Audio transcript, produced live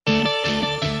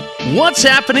What's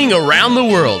happening around the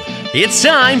world? It's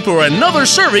time for another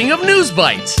serving of News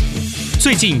Bites.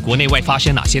 最近国内外发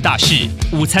生哪些大事？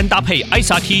午餐搭配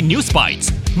ICT News Bites，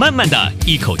 慢慢的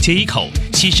一口接一口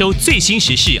吸收最新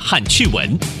时事和趣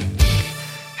闻。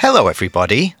Hello,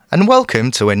 everybody, and welcome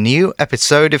to a new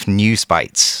episode of News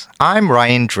Bites. I'm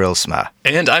Ryan Drillsma.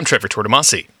 And I'm Trevor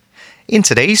Tortomasi. In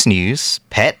today's news,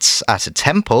 pets at a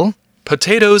temple,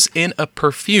 potatoes in a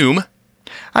perfume,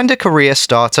 and a career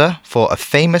starter for a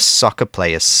famous soccer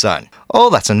player's son. All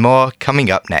that and more coming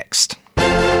up next.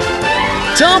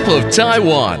 Top of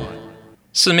Taiwan.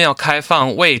 寺庙开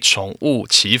放为宠物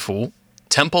祈福.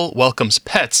 Temple welcomes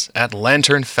pets at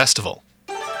Lantern Festival.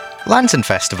 Lantern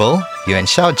Festival, Yuan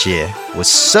Xiaojie, was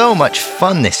so much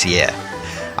fun this year.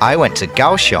 I went to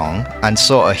Kaohsiung and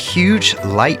saw a huge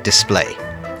light display.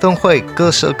 灯会各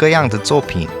式各样的作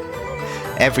品.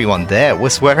 Everyone there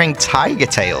was wearing tiger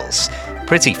tails.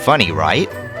 Pretty funny, right?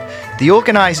 The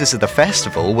organizers of the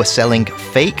festival were selling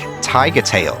fake tiger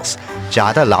tails,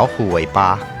 假的老虎尾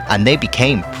巴, and they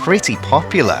became pretty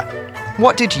popular.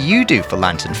 What did you do for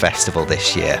Lantern Festival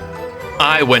this year?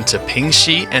 I went to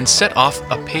Pingxi and set off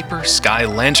a paper sky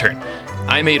lantern.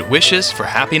 I made wishes for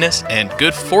happiness and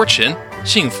good fortune,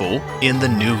 幸福, in the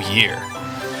new year.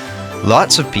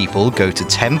 Lots of people go to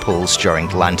temples during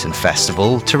Lantern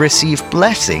Festival to receive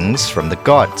blessings from the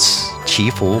gods, 祈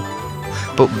福.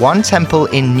 But one temple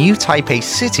in New Taipei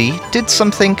City did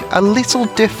something a little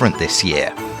different this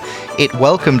year. It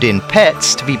welcomed in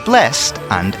pets to be blessed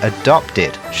and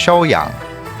adopted, 收养.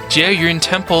 Jieyun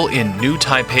Temple in New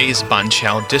Taipei's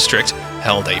Banqiao district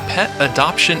held a pet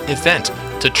adoption event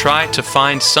to try to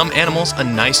find some animals a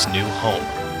nice new home.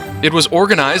 It was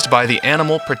organized by the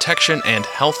Animal Protection and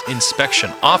Health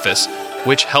Inspection Office,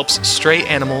 which helps stray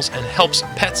animals and helps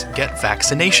pets get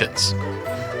vaccinations.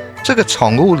 这个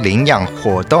宠物领养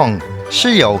活动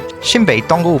是由新北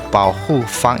动物保护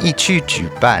防疫区举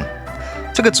办。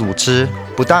这个组织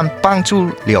不但帮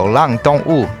助流浪动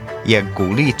物，也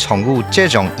鼓励宠物接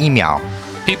种疫苗。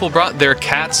People brought their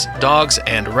cats, dogs,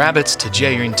 and rabbits to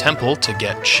Jieyun Temple to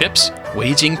get chips,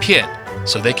 违禁片,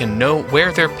 so they can know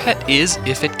where their pet is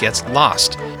if it gets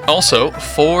lost. Also,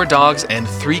 4 dogs and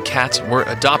 3 cats were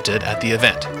adopted at the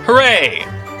event. Hooray!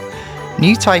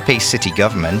 New Taipei City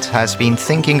government has been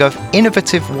thinking of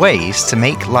innovative ways to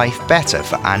make life better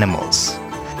for animals.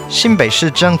 新北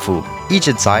市政府一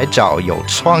直在找有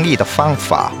创意的方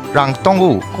法，让动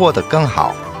物过得更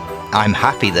好。I'm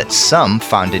happy that some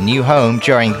found a new home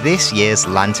during this year's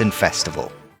Lantern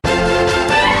Festival.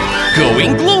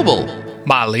 Going global.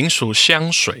 马铃薯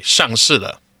香水上市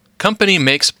了. Company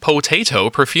makes potato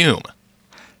perfume.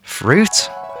 Fruit,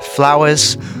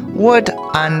 flowers, wood,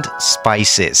 and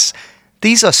spices.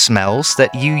 These are smells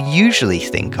that you usually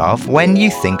think of when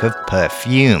you think of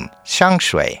perfume, 香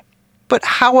水. But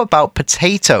how about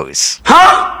potatoes?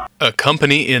 A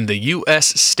company in the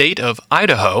U.S. state of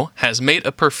Idaho has made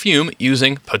a perfume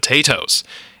using potatoes.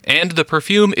 And the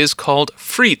perfume is called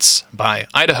Frites by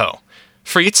Idaho.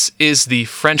 Frites is the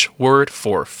French word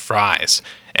for fries.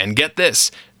 And get this,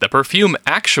 the perfume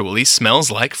actually smells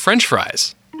like French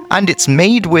fries. And it's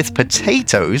made with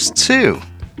potatoes too.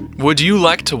 Would you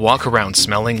like to walk around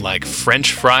smelling like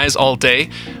French fries all day?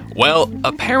 Well,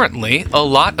 apparently, a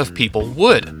lot of people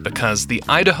would, because the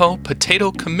Idaho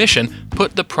Potato Commission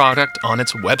put the product on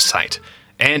its website,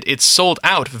 and it sold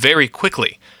out very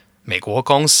quickly. 美国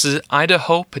公司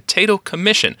Idaho Potato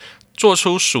Commission 做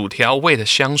出薯条味的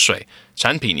香水，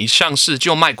产品一上市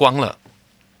就卖光了。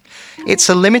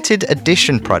It's a limited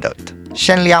edition product,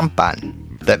 限量版.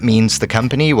 That means the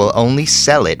company will only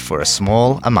sell it for a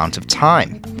small amount of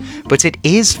time. But it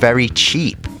is very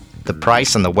cheap. The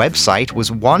price on the website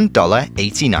was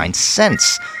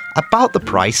 $1.89, about the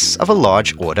price of a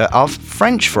large order of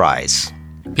French fries.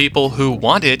 People who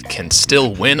want it can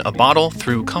still win a bottle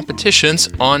through competitions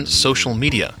on social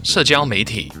media, 社交媒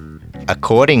体.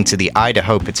 According to the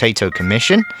Idaho Potato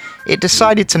Commission, it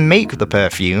decided to make the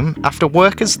perfume after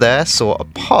workers there saw a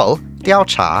poll, 调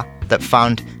查, that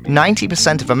found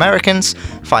 90% of Americans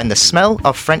find the smell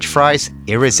of French fries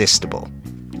irresistible.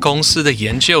 公司的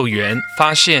研究员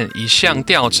发现一项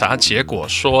调查结果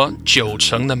说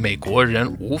，90%的美国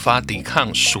人无法抵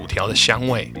抗薯条的香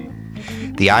味。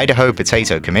The Idaho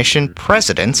Potato Commission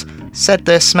president said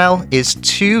their smell is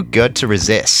too good to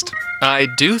resist. I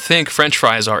do think French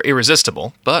fries are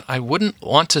irresistible, but I wouldn't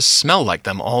want to smell like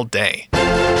them all day.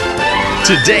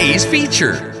 Today's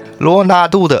feature. 罗纳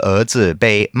度的儿子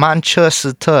被曼彻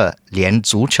斯特联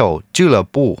足球俱乐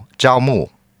部招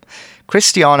募。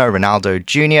Cristiano Ronaldo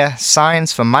Jr.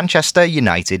 signs for Manchester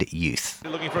United Youth.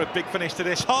 Looking for a big finish to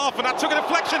this half, and that took a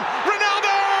deflection. Ronaldo!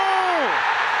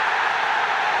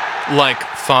 Like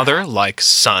father, like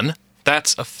son.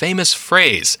 That's a famous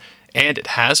phrase, and it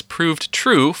has proved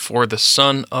true for the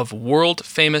son of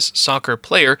world-famous soccer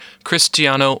player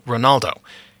Cristiano Ronaldo.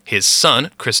 His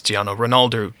son, Cristiano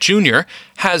Ronaldo Jr.,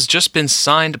 has just been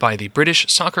signed by the British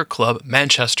soccer club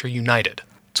Manchester United.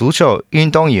 足球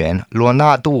运动员罗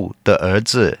纳度的儿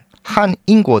子和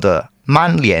英国的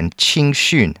曼联青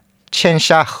训签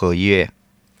下合约。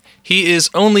He is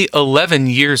only 11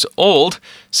 years old,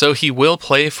 so he will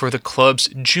play for the club's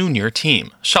junior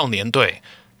team, 少年队,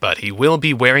 but he will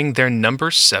be wearing their number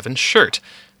 7 shirt.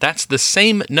 That's the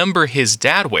same number his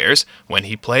dad wears when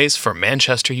he plays for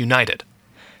Manchester United.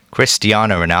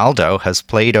 Cristiano Ronaldo has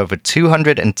played over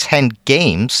 210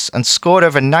 games and scored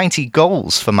over 90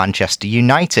 goals for Manchester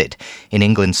United in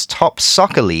England's top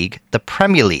soccer league, the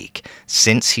Premier League,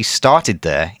 since he started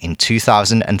there in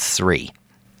 2003.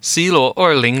 C 罗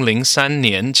2003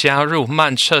年加入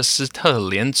曼彻斯特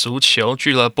联足球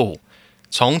俱乐部，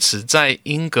从此在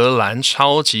英格兰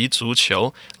超级足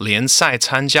球联赛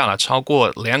参加了超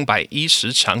过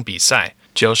210场比赛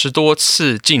，90多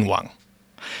次进网。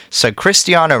So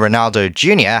Cristiano Ronaldo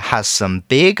Jr. has some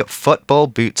big football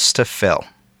boots to fill.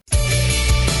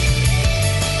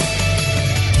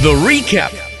 The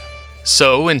recap.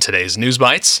 So, in today's News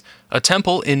Bites, a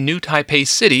temple in New Taipei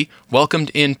City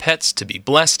welcomed in pets to be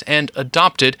blessed and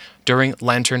adopted during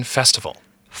Lantern Festival.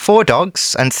 4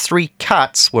 dogs and 3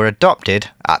 cats were adopted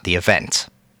at the event.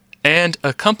 And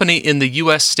a company in the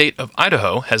U.S. state of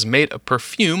Idaho has made a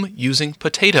perfume using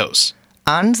potatoes.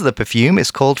 And the perfume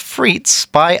is called Frites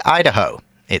by Idaho.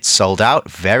 It's sold out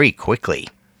very quickly.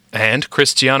 And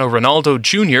Cristiano Ronaldo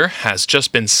Jr. has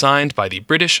just been signed by the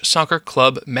British soccer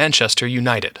club Manchester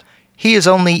United. He is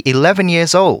only 11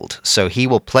 years old, so he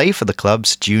will play for the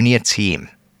club's junior team.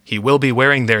 He will be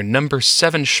wearing their number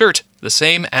 7 shirt, the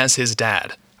same as his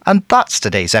dad. And that's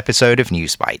today's episode of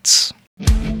News Bites.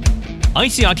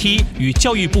 ICRT 与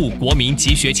教育部国民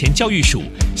及学前教育署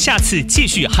下次继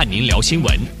续和您聊新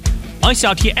闻。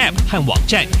ICRT App 和网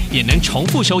站也能重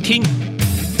复收听。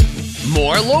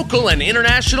More local and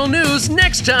international news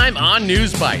next time on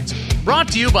News Bites.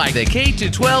 Brought to you by the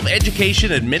K-12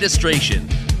 Education Administration.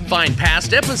 Find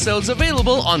past episodes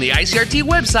available on the ICRT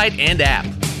website and app.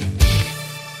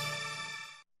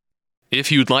 If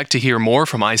you'd like to hear more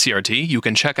from ICRT, you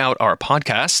can check out our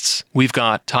podcasts. We've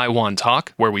got Taiwan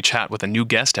Talk, where we chat with a new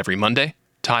guest every Monday.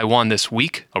 Taiwan This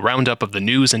Week, a roundup of the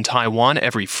news in Taiwan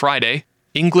every Friday.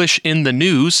 English in the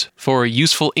News, for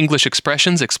useful English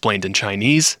expressions explained in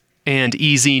Chinese. And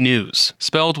EZ News,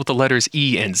 spelled with the letters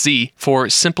E and Z, for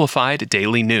simplified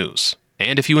daily news.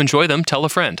 And if you enjoy them, tell a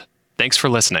friend. Thanks for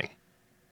listening.